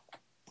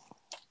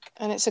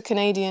 and it's a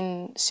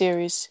Canadian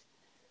series,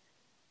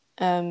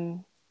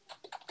 and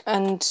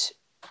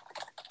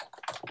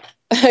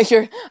I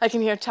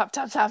can hear tap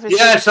tap tap.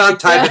 Yes, I'm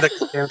typing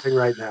the damn thing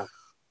right now.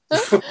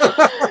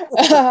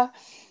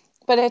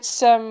 But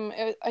it's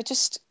I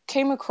just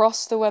came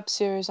across the web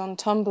series on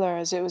Tumblr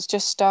as it was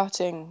just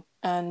starting,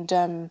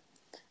 and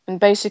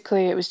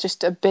basically it was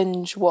just a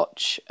binge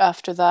watch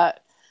after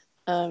that,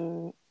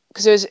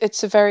 because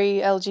it's a very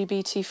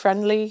LGBT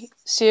friendly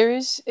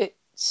series. It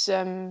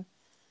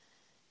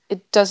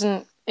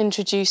doesn't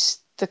introduce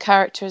the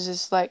characters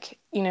as like,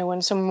 you know,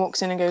 when someone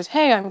walks in and goes,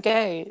 "Hey, I'm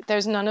gay."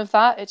 There's none of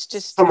that. It's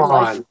just come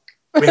on.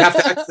 We have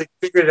to actually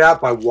figure it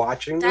out by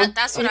watching them.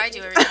 That's what I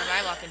do every time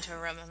I walk into a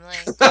room. I'm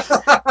like,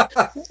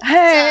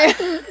 "Hey,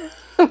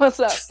 what's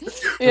up?"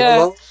 Yeah,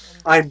 hello,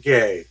 I'm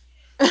gay.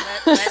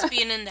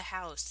 Lesbian in the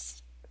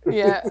house.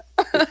 Yeah,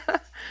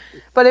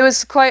 but it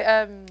was quite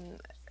an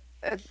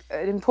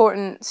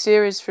important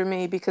series for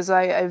me because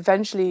I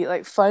eventually,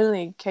 like,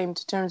 finally came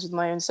to terms with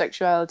my own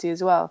sexuality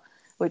as well,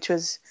 which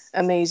was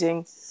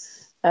amazing.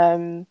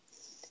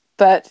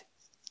 But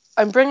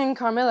I'm bringing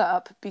Carmilla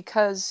up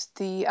because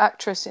the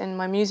actress in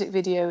my music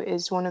video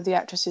is one of the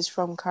actresses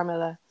from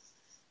Carmilla.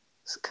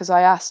 Because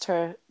I asked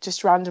her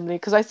just randomly,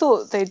 because I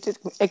thought they'd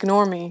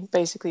ignore me,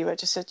 basically, but I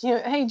just said, you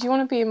know, "Hey, do you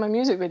want to be in my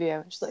music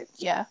video?" And she's like,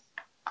 "Yeah."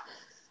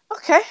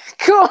 Okay,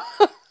 cool.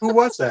 Who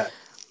was that?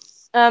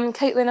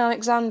 Caitlin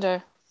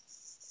Alexander.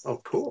 Oh,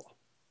 cool.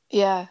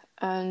 Yeah,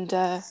 and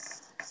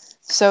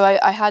so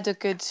I had a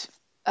good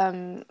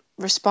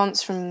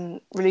response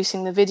from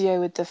releasing the video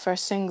with the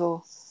first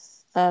single,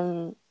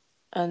 and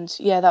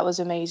yeah, that was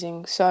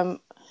amazing.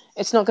 So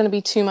it's not going to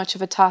be too much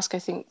of a task, I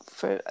think.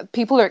 For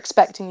people are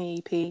expecting the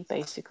EP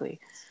basically,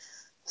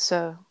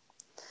 so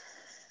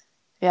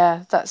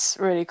yeah, that's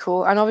really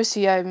cool. And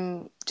obviously,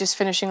 I'm just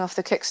finishing off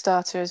the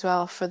Kickstarter as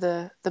well for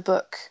the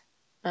book,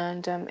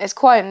 and it's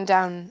quieting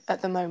down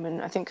at the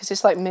moment, I think, because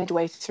it's like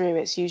midway through.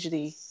 It's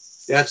usually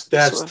that's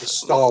the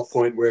stall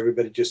point where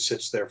everybody just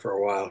sits there for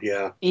a while.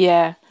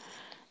 Yeah.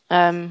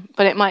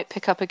 But it might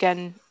pick up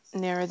again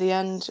nearer the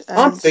end.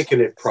 I'm thinking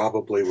it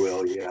probably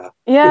will.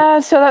 Yeah,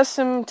 so that's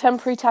some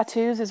temporary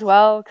tattoos as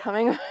well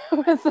coming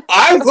with it.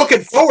 I'm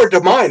looking forward to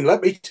mine,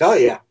 let me tell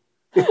you.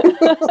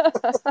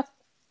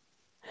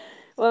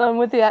 Well, I'm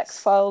with the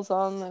X-Files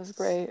on. That was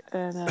great.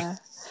 And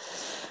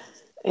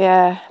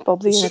yeah,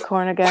 Bob the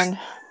Unicorn again.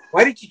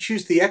 Why did you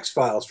choose the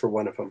X-Files for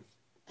one of them?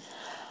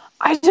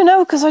 I don't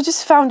know, because I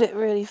just found it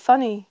really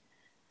funny.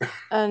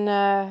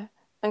 And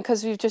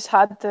because we've just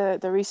had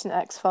the recent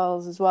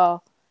X-Files as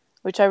well,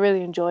 which I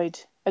really enjoyed.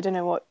 I don't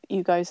know what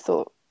you guys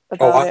thought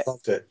about it. I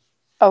loved it.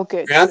 Oh,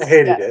 good. Brianna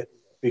hated it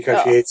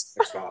because she hates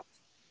X-Files.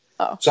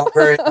 Oh. So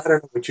I don't know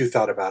what you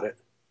thought about it.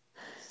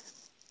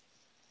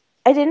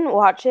 I didn't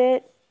watch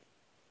it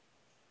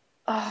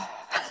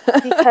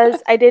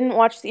because I didn't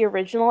watch the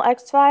original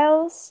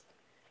X-Files.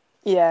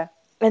 Yeah.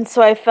 And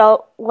so I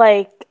felt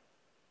like,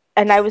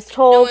 and I was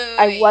told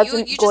I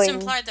wasn't you going... You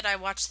just implied that I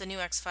watched the new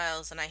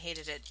X-Files and I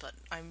hated it, but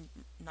I'm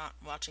not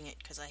watching it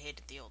because I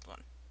hated the old one.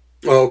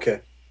 Oh,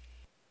 okay.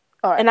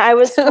 All right. And I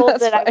was told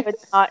that I would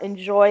not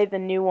enjoy the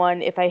new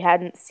one if I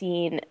hadn't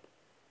seen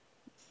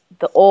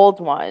the old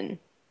one.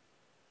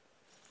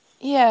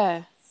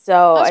 Yeah.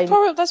 So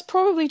that's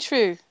probably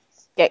true.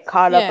 Get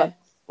caught up on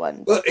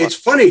one. Well, it's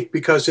funny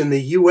because in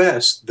the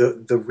U.S.,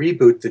 the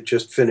reboot that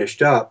just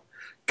finished up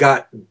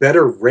got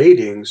better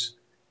ratings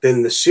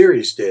than the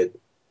series did.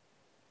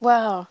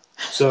 Wow.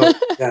 So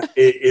yeah,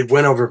 it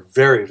went over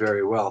very,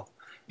 very well.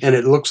 And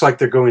it looks like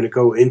they're going to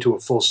go into a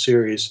full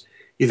series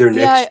either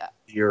next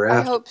year or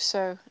after. I hope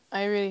so.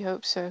 I really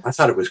hope so. I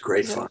thought it was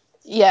great fun.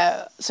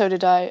 Yeah, so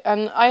did I.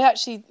 And I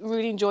actually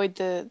really enjoyed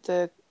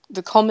the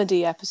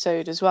comedy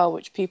episode as well,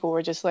 which people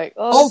were just like,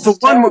 "Oh, this is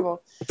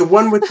terrible." The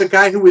one with the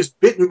guy who was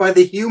bitten by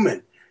the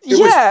human. It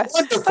Yeah, was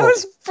wonderful. that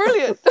was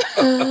brilliant.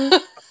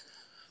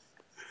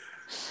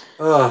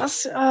 Yeah.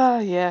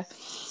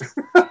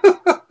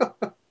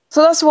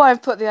 So that's why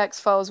I've put the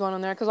X-Files one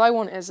on there, because I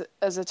want it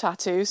as a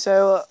tattoo.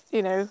 So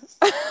Lord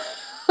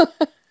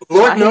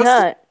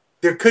knows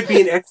there could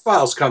be an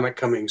X-Files comic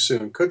coming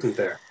soon, couldn't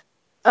there?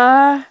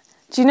 Do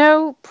you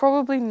know?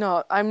 Probably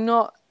not. I'm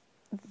not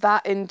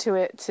that into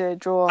it to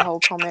draw a whole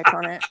comic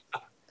on it.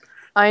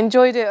 I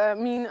enjoyed it. I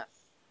mean,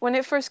 when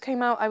it first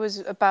came out, I was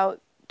about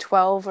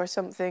 12 or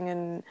something,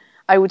 and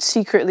I would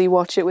secretly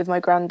watch it with my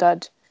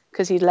granddad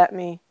because he'd let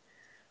me.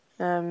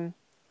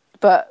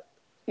 But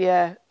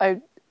yeah,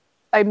 I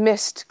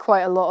missed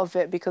quite a lot of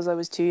it because I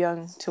was too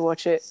young to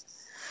watch it.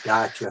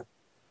 Gotcha.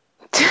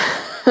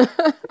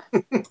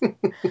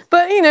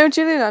 But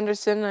Gillian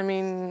Anderson, I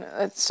mean,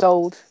 it's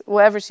sold.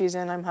 Whatever she's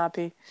in, I'm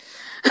happy.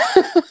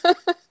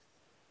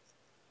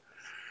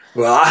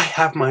 Well, I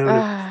have my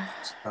own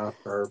about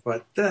her,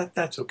 but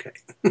that's okay.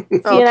 See,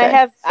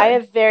 and I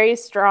have very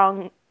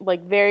strong,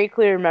 very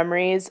clear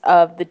memories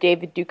of the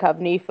David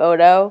Duchovny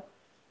photo.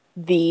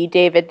 The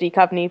David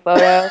Duchovny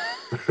photo.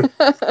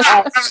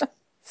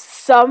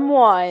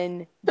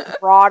 Someone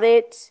brought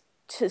it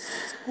to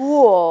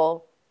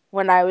school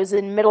when I was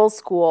in middle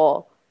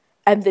school,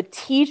 and the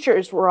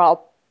teachers were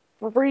all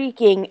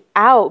freaking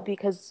out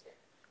because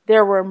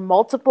there were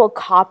multiple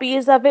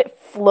copies of it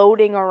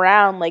floating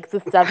around the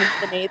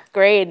 7th and 8th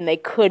grade, and they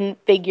couldn't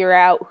figure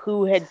out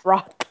who had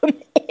brought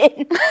them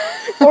in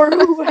or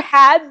who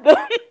had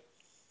them.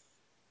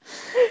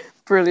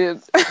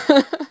 Brilliant.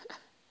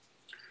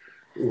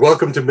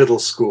 Welcome to middle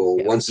school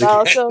once again.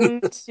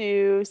 Welcome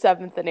to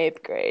 7th and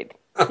 8th grade.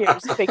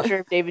 Here's a picture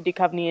of David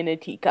Duchovny in a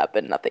teacup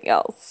and nothing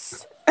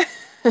else.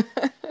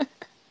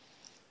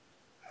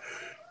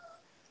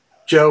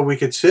 Joe, we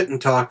could sit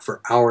and talk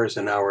for hours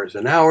and hours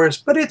and hours,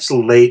 but it's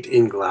late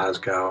in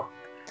Glasgow.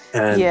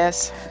 And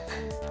yes.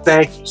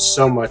 Thank you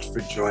so much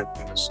for joining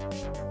us.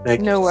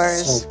 Thank no you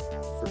worries. so much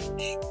for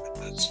being with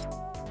us.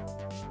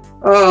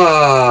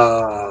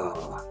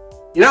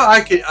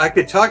 I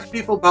could talk to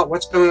people about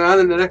what's going on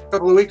in the next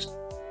couple of weeks,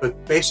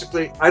 but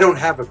basically, I don't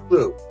have a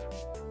clue.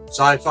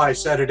 Sci-Fi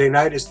Saturday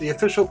Night is the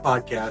official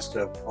podcast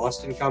of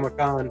Boston Comic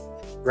Con,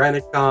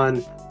 Granite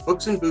Con,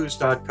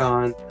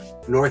 BooksandBooze.com,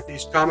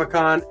 Northeast Comic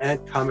Con,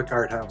 and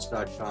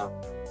ComicArthouse.com.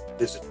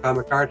 Visit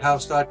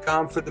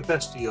ComicArthouse.com for the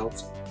best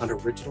deals on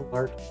original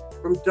art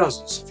from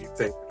dozens of your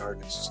favorite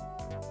artists.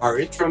 Our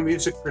intro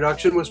music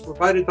production was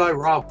provided by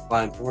Rob.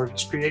 Find more of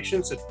his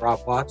creations at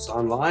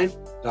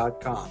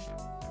robwattsonline.com.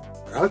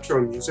 Our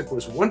outro music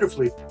was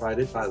wonderfully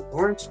provided by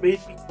Lawrence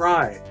Made Me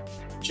Cry.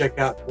 Check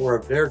out more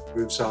of their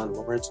grooves on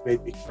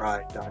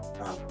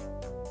lawrencemademecry.com.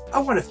 I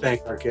want to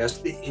thank our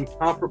guest, the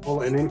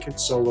incomparable and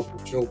inconsolable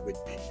Joe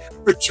Whitby,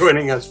 for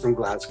joining us from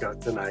Glasgow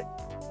tonight.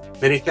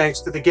 Many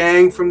thanks to the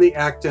gang from the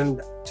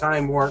Acton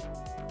Time Warp,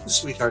 the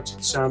Sweethearts of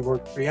the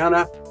Soundboard,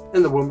 Brianna,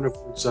 and the Woman of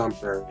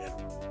Zombarian.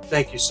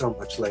 Thank you so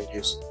much,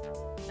 ladies.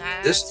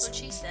 That's what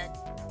she said.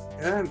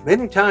 Yeah,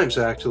 many times,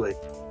 actually.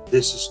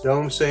 This is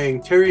Dome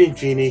saying, Terry and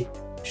Jeannie,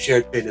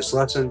 shared pain is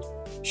lessened,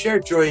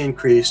 shared joy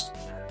increased,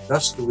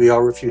 thus do we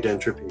all refute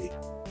entropy.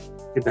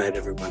 Good night,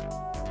 everyone.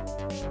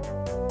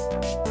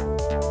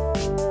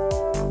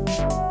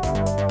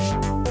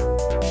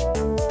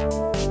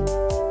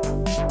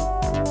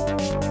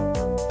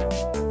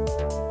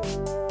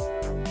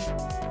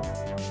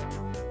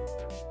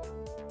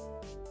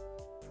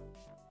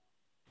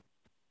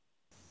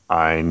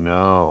 I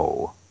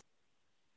know.